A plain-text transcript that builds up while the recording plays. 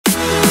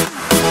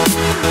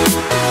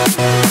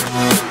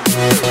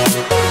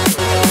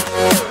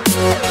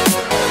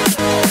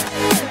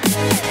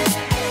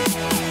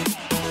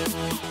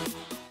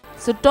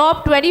So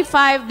top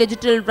 25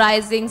 digital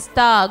rising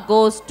star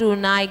goes to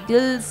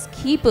Nigel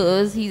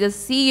H.Scheepers. He's a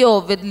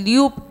CEO with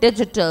Loop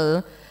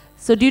Digital.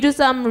 So due to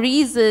some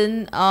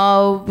reason,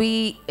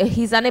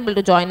 he's unable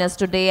to join us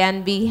today,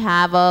 and we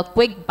have a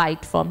quick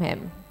bite from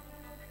him.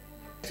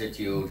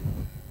 Gratitude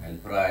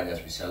and pride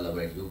as we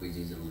celebrate Loop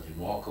Digital's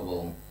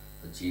remarkable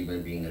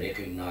achievement being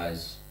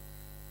recognized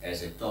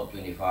as a top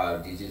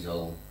 25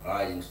 digital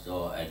rising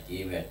star at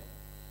DIGITALCONFEX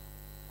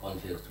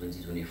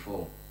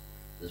 2024.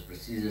 This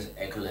prestigious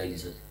accolade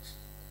is a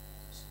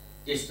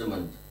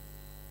testament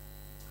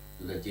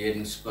to the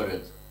daring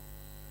spirit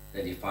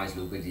that defines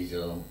Loop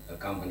Digital, a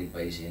company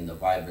based in the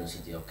vibrant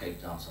city of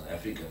Cape Town, South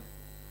Africa.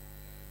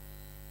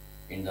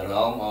 In the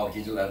realm of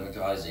digital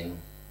advertising,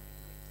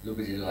 Loop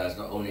Digital has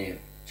not only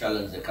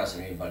challenged the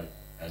customer but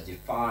has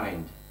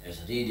redefined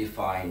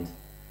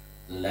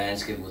the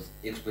landscape with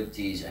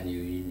expertise and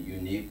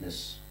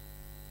uniqueness,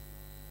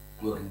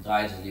 working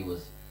tirelessly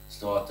with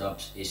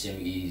startups,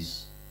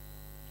 SMEs,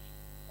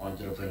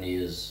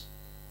 entrepreneurs.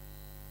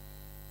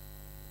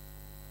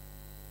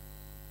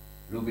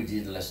 Loop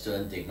Digital has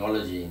turned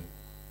technology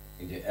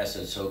into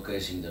assets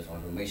showcasing the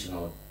transformation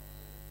of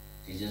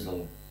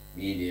digital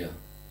media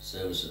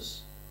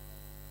services.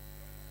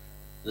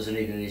 This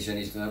recognition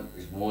is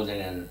more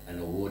than an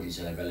award, it's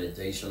a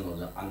validation of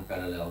the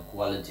unparalleled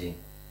quality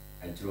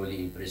and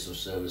truly impressive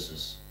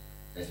services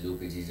that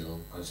Loop Digital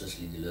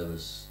consistently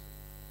delivers.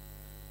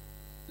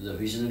 To the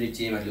visionary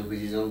team at Loop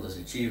Digital, this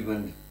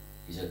achievement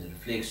is a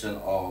reflection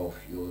of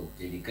your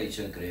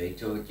dedication,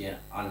 creativity, and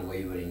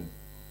unwavering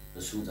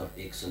pursuit of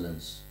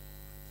excellence.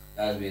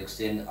 As we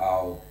extend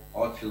our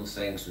heartfelt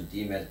thanks to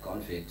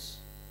DIGITALCONFEX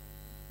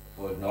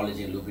for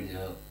acknowledging Loop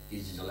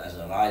Digital as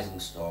a rising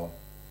star,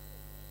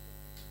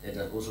 let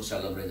us also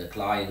celebrate the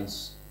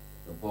clients,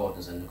 the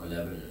partners, and the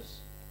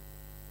collaborators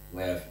who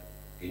have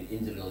been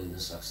integral in the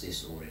success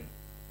story.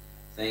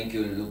 Thank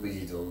you, Loop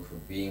Digital, for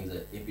being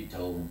the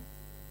epitome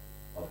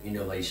of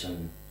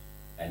innovation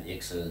and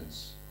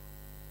excellence.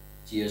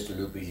 Cheers to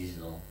Loop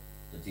Digital,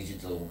 the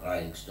Digital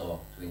Rising Star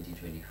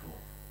 2024.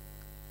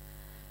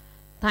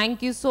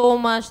 Thank you so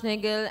much,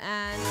 Nigel.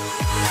 And